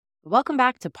Welcome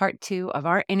back to part 2 of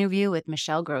our interview with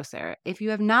Michelle Grosser. If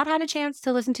you have not had a chance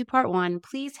to listen to part 1,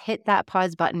 please hit that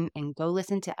pause button and go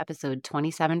listen to episode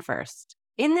 27 first.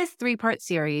 In this 3-part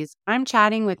series, I'm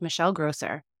chatting with Michelle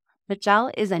Grosser.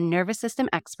 Michelle is a nervous system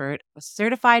expert, a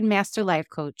certified master life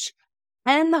coach,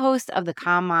 and the host of the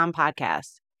Calm Mom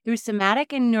podcast. Through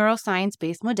somatic and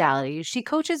neuroscience-based modalities, she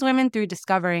coaches women through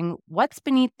discovering what's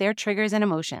beneath their triggers and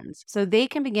emotions so they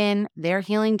can begin their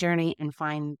healing journey and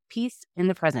find peace in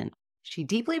the present. She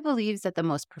deeply believes that the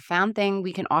most profound thing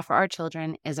we can offer our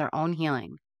children is our own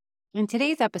healing. In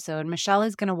today's episode, Michelle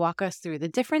is going to walk us through the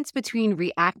difference between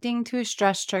reacting to a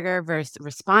stress trigger versus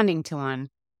responding to one,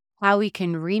 how we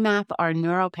can remap our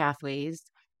neural pathways,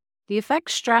 the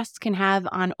effect stress can have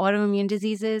on autoimmune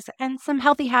diseases, and some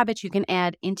healthy habits you can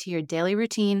add into your daily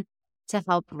routine to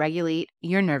help regulate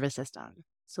your nervous system.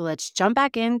 So let's jump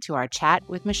back into our chat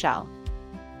with Michelle.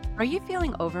 Are you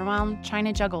feeling overwhelmed trying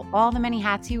to juggle all the many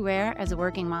hats you wear as a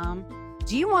working mom?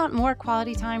 Do you want more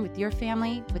quality time with your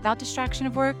family without distraction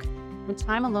of work and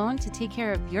time alone to take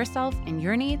care of yourself and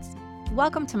your needs?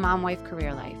 Welcome to Mom Wife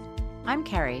Career Life. I'm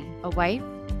Carrie, a wife,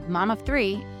 mom of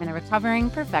 3, and a recovering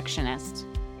perfectionist.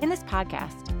 In this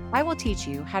podcast, I will teach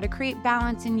you how to create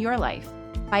balance in your life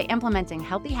by implementing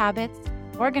healthy habits,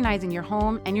 organizing your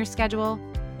home and your schedule,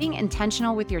 being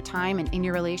intentional with your time and in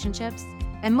your relationships,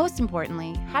 and most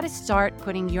importantly, how to start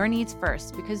putting your needs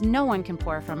first because no one can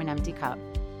pour from an empty cup.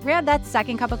 Grab that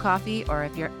second cup of coffee, or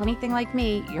if you're anything like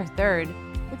me, your third.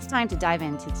 It's time to dive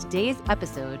into today's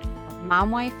episode of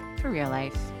Mom Wife Career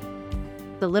Life.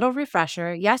 The little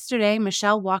refresher, yesterday,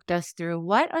 Michelle walked us through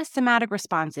what a somatic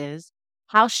response is,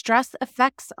 how stress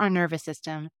affects our nervous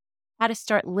system, how to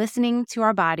start listening to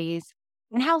our bodies,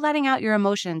 and how letting out your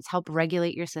emotions help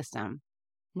regulate your system.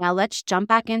 Now let's jump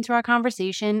back into our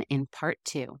conversation in part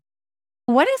 2.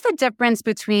 What is the difference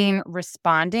between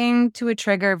responding to a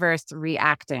trigger versus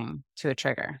reacting to a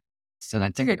trigger? So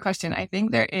that's a good question. I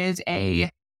think there is a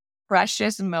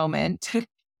precious moment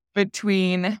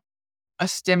between a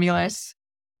stimulus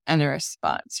and a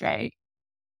response, right?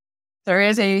 There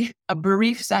is a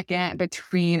brief second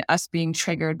between us being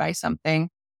triggered by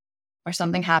something or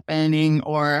something happening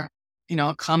or,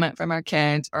 a comment from our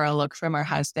kids or a look from our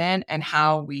husband and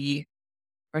how we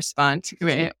respond to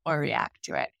it or react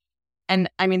to it. And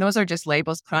I mean, those are just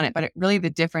labels put on it, but really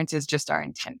the difference is just our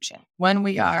intention. When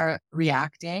we are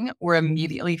reacting, we're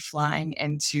immediately flying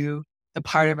into the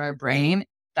part of our brain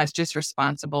that's just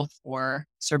responsible for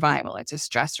survival. It's a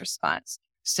stress response.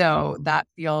 So that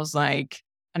feels like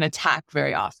an attack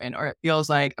very often, or it feels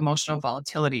like emotional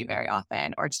volatility very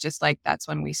often, or it's just like, that's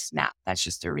when we snap. That's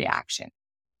just a reaction.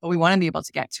 But we want to be able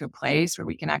to get to a place where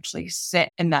we can actually sit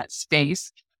in that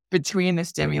space between the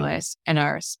stimulus and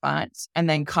our response, and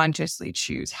then consciously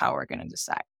choose how we're going to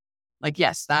decide. Like,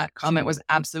 yes, that comment was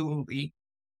absolutely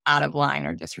out of line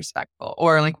or disrespectful,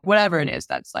 or like whatever it is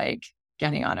that's like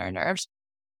getting on our nerves.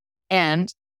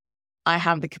 And I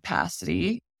have the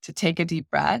capacity to take a deep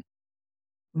breath,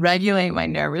 regulate my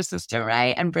nervous system,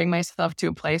 right? And bring myself to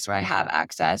a place where I have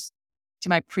access to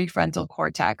my prefrontal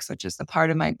cortex, which is the part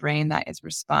of my brain that is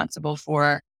responsible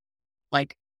for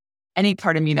like any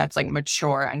part of me that's like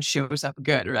mature and shows up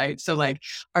good, right? So like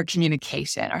our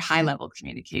communication, our high level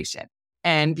communication,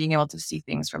 and being able to see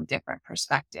things from different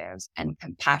perspectives and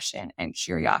compassion and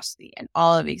curiosity and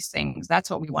all of these things. That's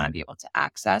what we want to be able to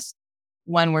access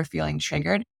when we're feeling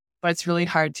triggered. But it's really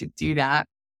hard to do that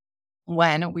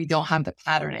when we don't have the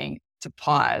patterning to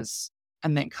pause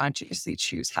and then consciously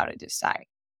choose how to decide.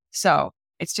 So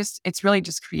it's really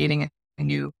just creating a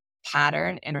new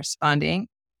pattern in responding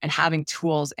and having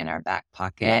tools in our back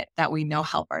pocket that we know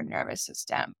help our nervous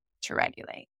system to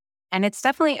regulate. And it's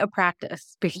definitely a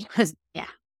practice because,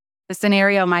 the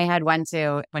scenario my head went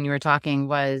to when you were talking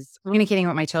was communicating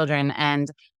with my children and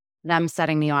them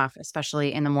setting me off,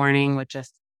 especially in the morning with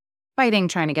just fighting,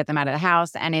 trying to get them out of the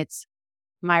house. And it's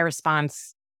my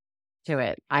response to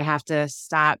it. I have to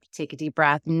stop, take a deep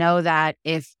breath, know that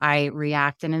if I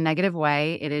react in a negative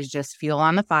way, it is just fuel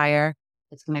on the fire.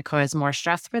 It's going to cause more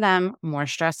stress for them, more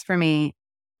stress for me.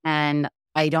 And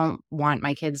I don't want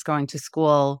my kids going to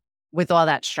school with all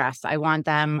that stress. I want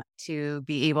them to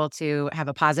be able to have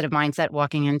a positive mindset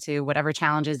walking into whatever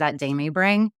challenges that day may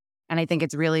bring. And I think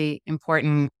it's really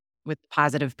important with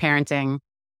positive parenting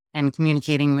and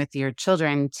communicating with your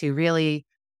children to really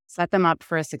set them up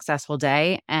for a successful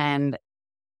day. And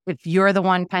if you're the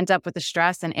one pent up with the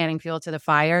stress and adding fuel to the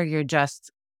fire, you're just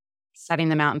setting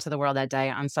them out into the world that day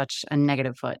on such a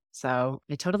negative foot. So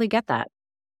I totally get that.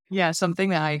 Yeah,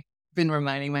 something that I've been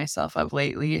reminding myself of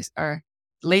lately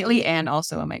and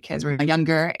also when my kids were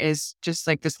younger is just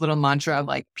like this little mantra of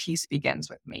like, peace begins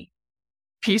with me.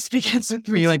 peace begins with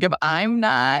me. Like if I'm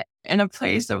not in a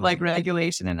place of like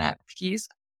regulation and at peace,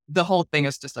 the whole thing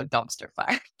is just a dumpster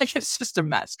fire. Like it's just a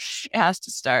mess. It has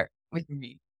to start with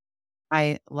me.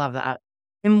 I love that.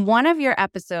 In one of your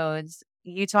episodes,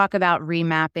 you talk about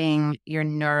remapping your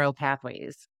neural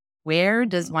pathways. Where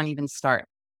does one even start?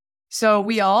 So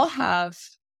we all have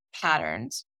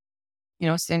patterns,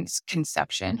 since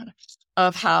conception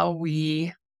of how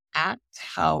we act,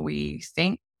 how we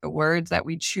think, the words that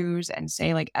we choose and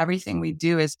say, like everything we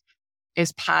do is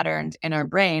patterned in our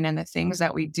brain. And the things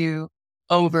that we do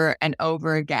over and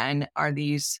over again are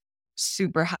these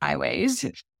super highways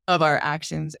of our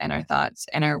actions and our thoughts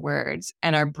and our words.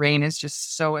 And our brain is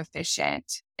just so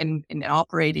efficient in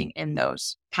operating in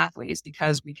those pathways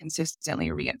because we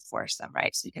consistently reinforce them,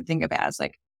 right? So you can think of it as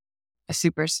like a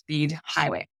super speed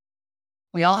highway.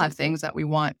 We all have things that we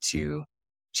want to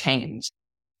change.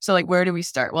 So like, where do we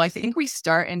start? Well, I think we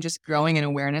start in just growing an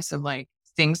awareness of like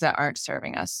things that aren't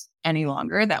serving us any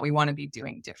longer that we want to be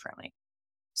doing differently.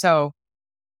 So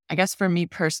I guess for me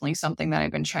personally, something that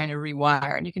I've been trying to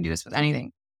rewire, and you can do this with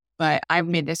anything, but I've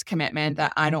made this commitment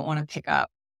that I don't want to pick up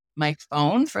my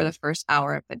phone for the first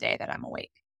hour of the day that I'm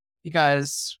awake.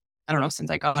 Because I don't know,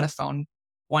 since I got a phone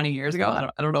 20 years ago,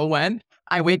 I don't know when,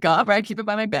 I wake up, right? I keep it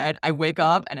by my bed. I wake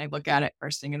up and I look at it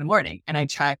first thing in the morning and I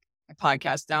check my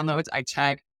podcast downloads. I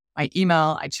check my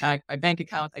email. I check my bank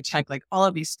account. I check like all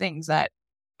of these things that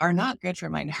are not good for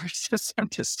my nervous system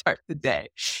to start the day,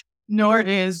 nor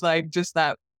is like just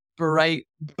that bright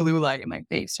blue light in my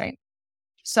face, right?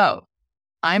 So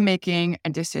I'm making a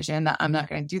decision that I'm not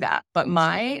going to do that. But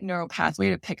my neural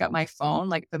pathway to pick up my phone,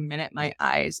 like the minute my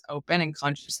eyes open and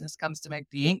consciousness comes to my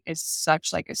being, is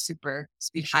such like a super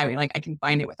speed highway. Like I can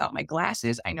find it without my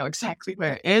glasses. I know exactly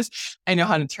where it is. I know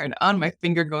how to turn it on. My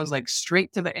finger goes like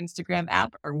straight to the Instagram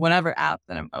app or whatever app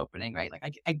that I'm opening, right?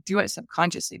 Like I do it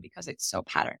subconsciously because it's so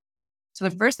patterned. So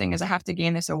the first thing is I have to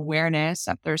gain this awareness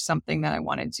that there's something that I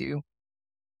want to do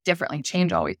differently.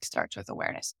 Change always starts with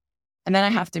awareness. And then I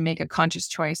have to make a conscious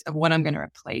choice of what I'm going to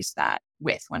replace that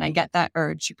with. When I get that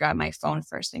urge to grab my phone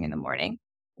first thing in the morning,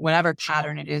 whatever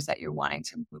pattern it is that you're wanting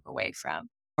to move away from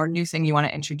or new thing you want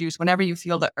to introduce, whenever you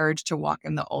feel the urge to walk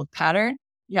in the old pattern,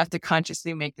 you have to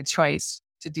consciously make the choice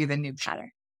to do the new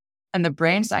pattern. And the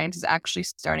brain science is actually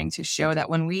starting to show that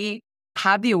when we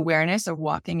have the awareness of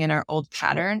walking in our old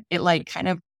pattern, it like kind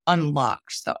of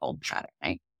unlocks the old pattern,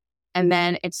 right? And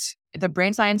then the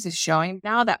brain science is showing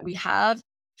now that we have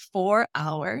 4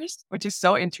 hours, which is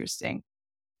so interesting,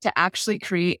 to actually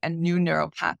create a new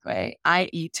neural pathway,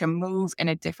 i.e. to move in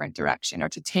a different direction or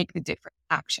to take the different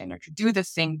action or to do the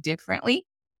thing differently.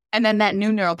 And then that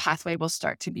new neural pathway will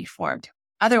start to be formed.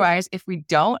 Otherwise, if we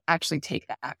don't actually take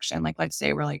the action, like let's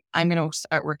say we're like, I'm going to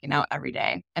start working out every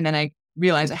day. And then I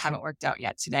realize I haven't worked out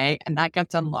yet today. And that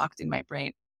gets unlocked in my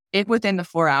brain. If within the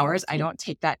 4 hours, I don't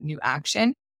take that new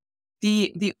action,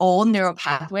 the old neural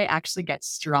pathway actually gets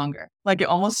stronger. Like it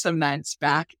almost cements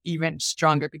back even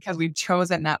stronger because we've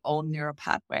chosen that old neural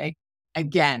pathway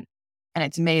again, and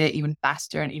it's made it even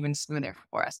faster and even smoother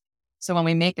for us. So when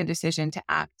we make the decision to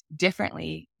act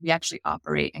differently, we actually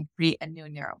operate and create a new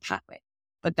neural pathway.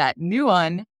 But that new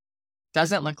one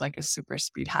doesn't look like a super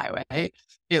speed highway.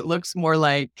 It looks more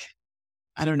like,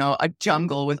 I don't know, a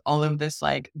jungle with all of this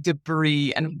like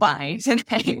debris and vines and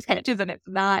branches, and it's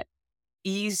not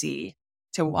easy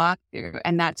to walk through.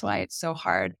 And that's why it's so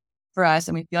hard for us.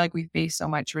 And we feel like we face so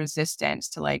much resistance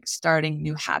to like starting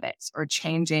new habits or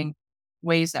changing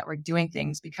ways that we're doing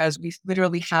things because we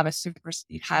literally have a super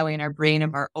speed highway in our brain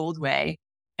of our old way.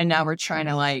 And now we're trying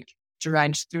to like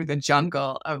dredge through the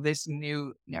jungle of this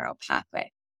new neural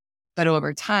pathway. But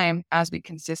over time, as we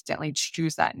consistently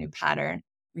choose that new pattern,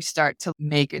 we start to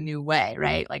make a new way,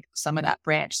 right? Like some of that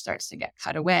branch starts to get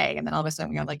cut away. And then all of a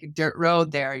sudden we have like a dirt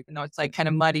road there, even though it's like kind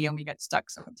of muddy and we get stuck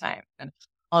sometimes. And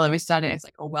all of a sudden it's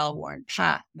like a well-worn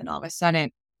path. And then all of a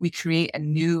sudden we create a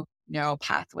new neural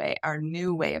pathway, our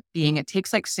new way of being. It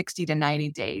takes like 60 to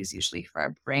 90 days usually for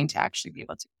our brain to actually be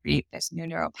able to create this new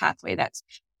neural pathway that's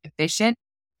efficient.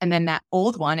 And then that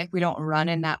old one, if we don't run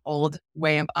in that old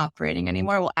way of operating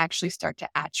anymore, will actually start to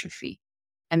atrophy.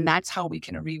 And that's how we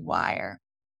can rewire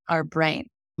our brain.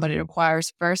 But it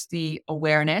requires first the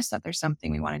awareness that there's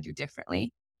something we want to do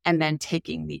differently, and then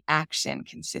taking the action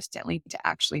consistently to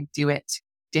actually do it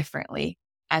differently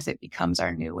as it becomes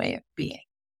our new way of being.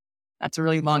 That's a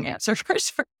really long answer for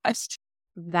your question.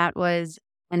 That was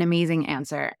an amazing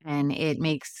answer. And it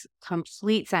makes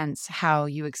complete sense how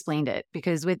you explained it.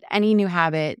 Because with any new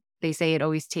habit, they say it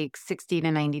always takes 60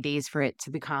 to 90 days for it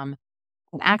to become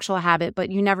an actual habit,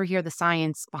 but you never hear the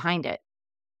science behind it.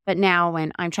 But now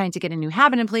when I'm trying to get a new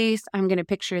habit in place, I'm going to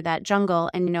picture that jungle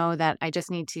and know that I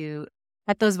just need to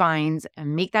cut those vines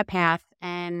and make that path,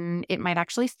 and it might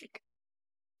actually stick.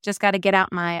 Just got to get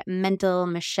out my mental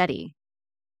machete.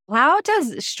 How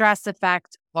does stress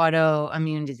affect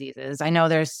autoimmune diseases? I know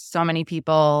there's so many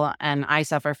people, and I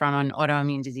suffer from an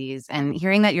autoimmune disease. And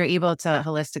hearing that you're able to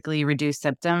holistically reduce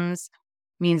symptoms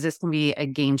means this can be a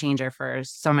game changer for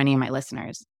so many of my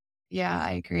listeners. Yeah,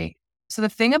 I agree. So the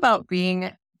thing about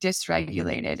being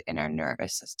dysregulated in our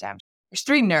nervous system, there's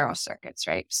three neural circuits,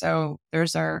 right? So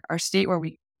there's our state where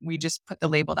we just put the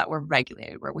label that we're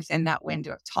regulated. We're within that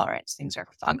window of tolerance. Things are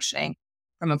functioning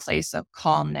from a place of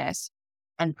calmness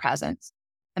and presence.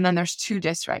 And then there's two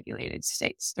dysregulated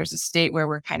states. There's a state where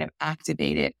we're kind of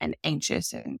activated and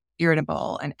anxious and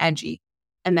irritable and edgy.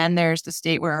 And then there's the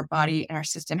state where our body and our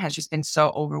system has just been so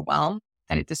overwhelmed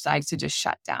that it decides to just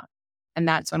shut down. And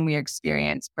that's when we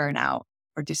experience burnout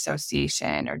or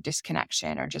dissociation or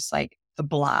disconnection or just like the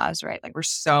blahs, right? Like we're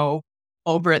so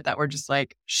over it that we're just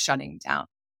like shutting down.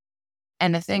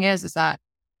 And the thing is that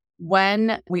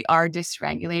when we are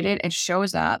dysregulated, it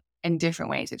shows up in different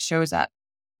ways. It shows up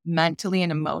mentally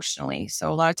and emotionally.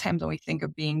 So a lot of times when we think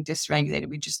of being dysregulated,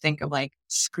 we just think of like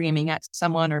screaming at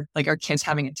someone or like our kids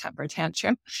having a temper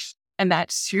tantrum. And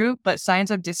that's true. But signs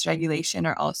of dysregulation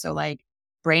are also like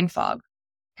brain fog,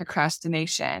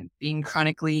 procrastination, being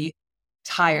chronically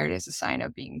tired is a sign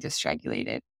of being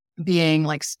dysregulated, being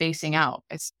like spacing out.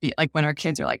 Like when our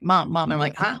kids are like, mom, and I'm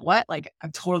like, what? Like I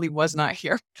totally was not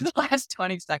here for the last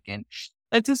 20 seconds.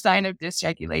 That's a sign of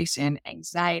dysregulation,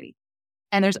 anxiety.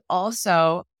 And there's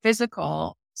also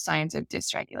physical signs of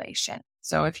dysregulation.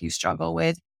 So if you struggle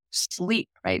with sleep,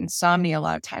 right? Insomnia, a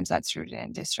lot of times that's rooted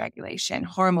in dysregulation.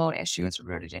 Hormone issues are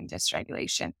rooted in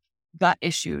dysregulation. Gut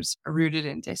issues are rooted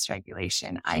in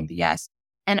dysregulation. IBS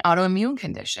and autoimmune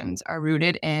conditions are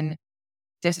rooted in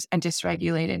a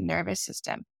dysregulated nervous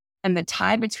system. And the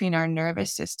tie between our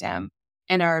nervous system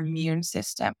and our immune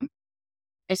system,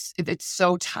 it's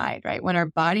so tied, right? When our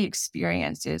body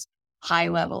experiences high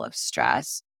level of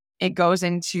stress, it goes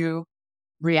into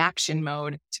reaction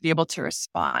mode to be able to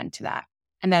respond to that.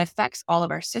 And that affects all of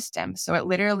our systems. So it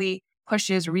literally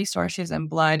pushes resources and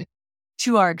blood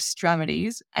to our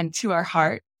extremities and to our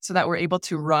heart so that we're able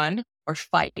to run or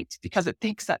fight because it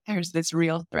thinks that there's this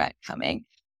real threat coming.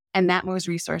 And that moves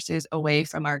resources away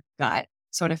from our gut.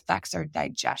 So it affects our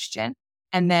digestion.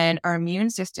 And then our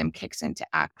immune system kicks into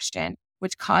action,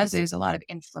 which causes a lot of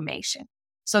inflammation.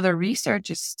 So the research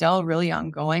is still really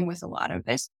ongoing with a lot of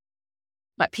this.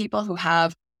 But people who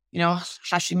have,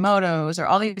 Hashimoto's or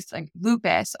all these like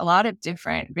lupus, a lot of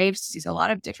different Graves' disease, a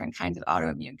lot of different kinds of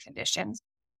autoimmune conditions,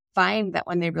 find that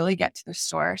when they really get to the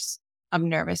source of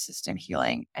nervous system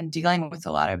healing and dealing with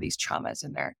a lot of these traumas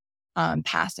in their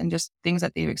past and just things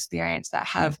that they've experienced that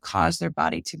have caused their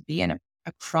body to be in a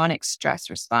chronic stress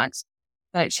response,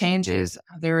 that it changes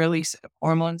the release of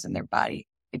hormones in their body.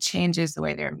 It changes the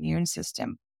way their immune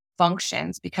system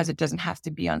functions because it doesn't have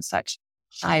to be on such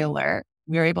high alert.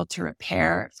 We're able to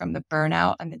repair from the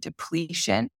burnout and the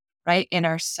depletion, right, in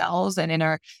our cells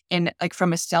and in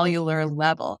from a cellular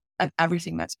level of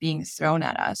everything that's being thrown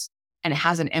at us. And it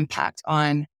has an impact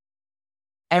on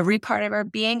every part of our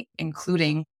being,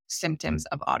 including symptoms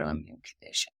of autoimmune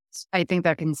conditions. I think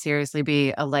that can seriously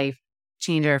be a life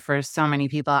changer for so many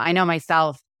people. I know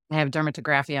myself, I have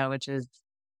dermatographia, which is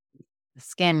a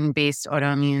skin-based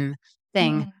autoimmune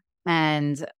thing.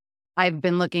 And I've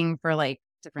been looking for like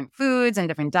different foods and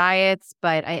different diets,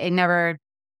 but it never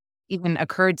even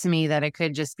occurred to me that it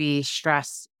could just be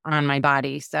stress on my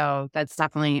body. So that's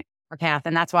definitely a path.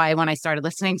 And that's why when I started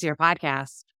listening to your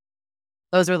podcast,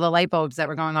 those were the light bulbs that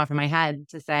were going off in my head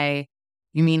to say,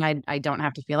 you mean I don't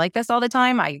have to feel like this all the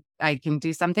time? I can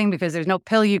do something because there's no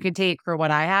pill you could take for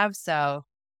what I have. So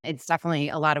it's definitely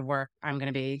a lot of work I'm going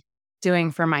to be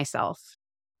doing for myself.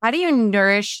 How do you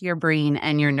nourish your brain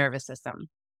and your nervous system?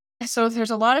 So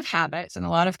there's a lot of habits and a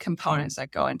lot of components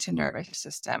that go into nervous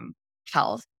system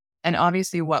health. And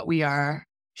obviously what we are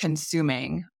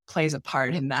consuming plays a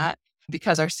part in that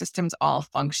because our systems all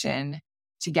function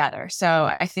together.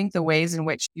 So I think the ways in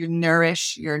which you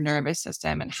nourish your nervous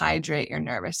system and hydrate your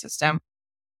nervous system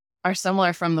are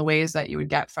similar from the ways that you would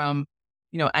get from,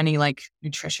 any like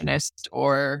nutritionist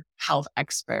or health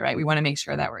expert, right? We want to make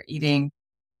sure that we're eating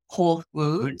whole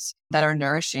foods that are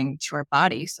nourishing to our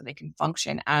body so they can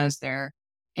function as they're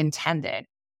intended.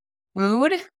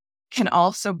 Food can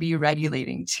also be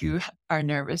regulating to our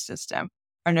nervous system.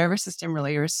 Our nervous system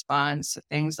really responds to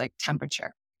things like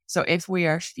temperature. So if we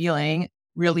are feeling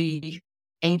really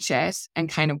anxious and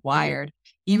kind of wired,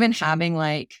 even having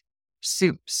like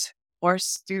soups or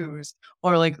stews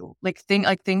or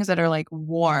things that are like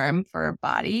warm for our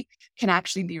body can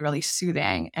actually be really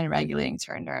soothing and regulating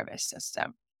to our nervous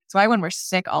system. That's why when we're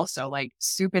sick also, like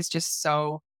soup is just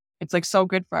it's like so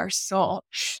good for our soul,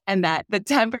 and that the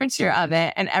temperature of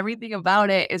it and everything about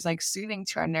it is like soothing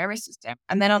to our nervous system.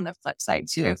 And then on the flip side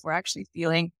too, if we're actually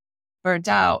feeling burnt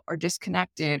out or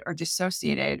disconnected or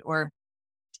dissociated, or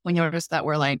when you notice that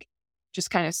we're like just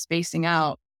kind of spacing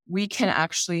out, we can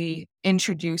actually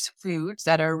introduce foods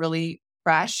that are really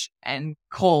fresh and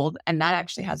cold. And that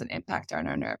actually has an impact on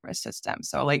our nervous system.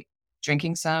 So like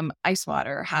drinking some ice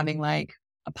water, having like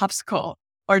a popsicle,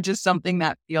 or just something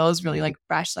that feels really like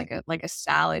fresh, like a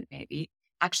salad maybe,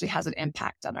 actually has an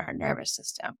impact on our nervous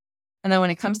system. And then when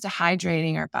it comes to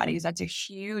hydrating our bodies, that's a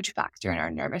huge factor in our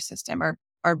nervous system.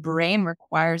 Our brain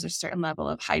requires a certain level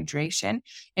of hydration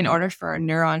in order for our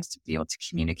neurons to be able to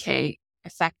communicate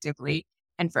effectively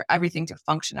and for everything to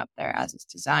function up there as it's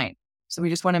designed. So we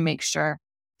just want to make sure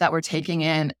that we're taking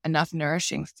in enough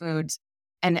nourishing foods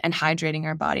and hydrating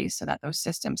our bodies so that those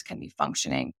systems can be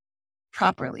functioning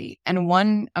properly. And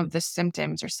one of the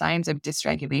symptoms or signs of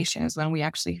dysregulation is when we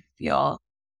actually feel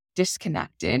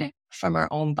disconnected from our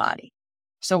own body.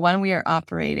 So when we are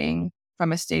operating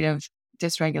from a state of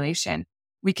dysregulation,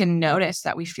 we can notice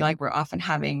that we feel like we're often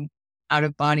having out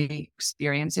of body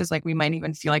experiences. Like we might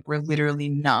even feel like we're literally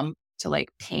numb to like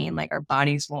pain, like our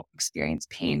bodies won't experience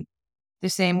pain the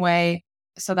same way.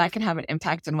 So that can have an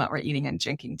impact on what we're eating and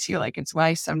drinking too. Like it's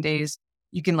why some days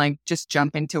you can like just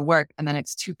jump into work and then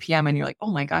it's 2 p.m. and you're like, oh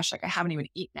my gosh, like I haven't even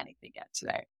eaten anything yet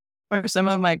today. Or some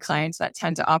of my clients that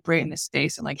tend to operate in this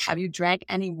space and like, have you drank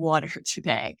any water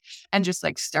today? And just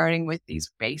like starting with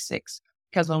these basics,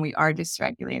 because when we are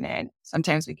dysregulated,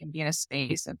 sometimes we can be in a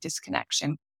space of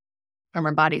disconnection from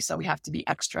our body. So we have to be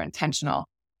extra intentional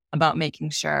about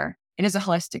making sure it is a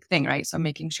holistic thing, right? So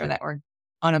making sure that we're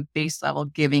on a base level,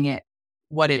 giving it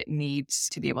what it needs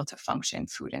to be able to function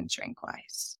food and drink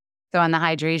wise. So on the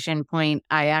hydration point,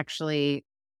 I'll show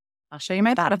you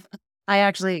my bottle. Oh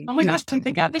my gosh, I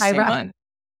think I have the same one.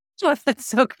 Oh, that's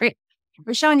so great.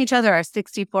 We're showing each other our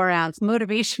 64-ounce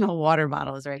motivational water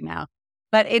bottles right now.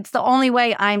 But it's the only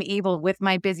way I'm able, with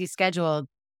my busy schedule,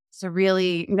 to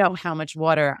really know how much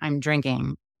water I'm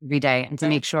drinking every day and to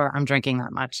make sure I'm drinking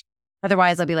that much.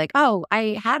 Otherwise, I'll be like, oh,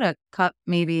 I had a cup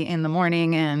maybe in the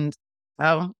morning, and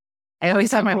I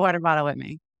always have my water bottle with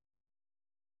me.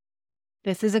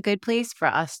 This is a good place for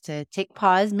us to take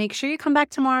pause. Make sure you come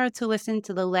back tomorrow to listen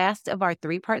to the last of our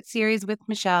 3-part series with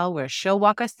Michelle, where she'll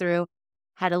walk us through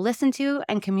how to listen to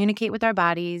and communicate with our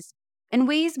bodies and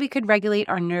ways we could regulate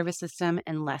our nervous system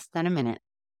in less than a minute.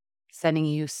 Sending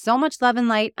you so much love and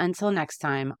light until next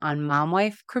time on Mom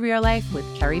Wife Career Life with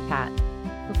Carrie Pat.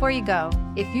 Before you go,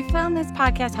 if you found this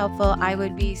podcast helpful, I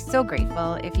would be so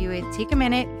grateful if you would take a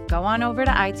minute, go on over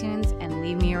to iTunes and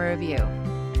leave me a review.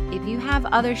 If you have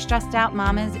other stressed out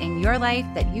mamas in your life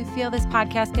that you feel this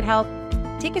podcast could help,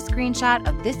 take a screenshot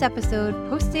of this episode,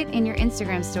 post it in your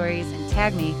Instagram stories, and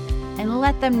tag me, and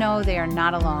let them know they are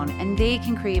not alone and they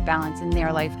can create balance in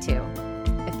their life too.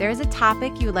 If there is a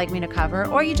topic you would like me to cover,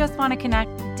 or you just want to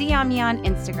connect, DM me on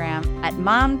Instagram at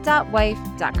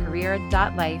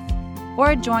mom.wife.career.life,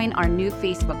 or join our new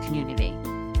Facebook community.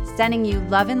 Sending you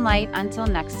love and light until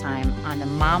next time on the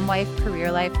Mom Wife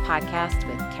Career Life podcast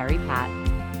with Carrie Pat.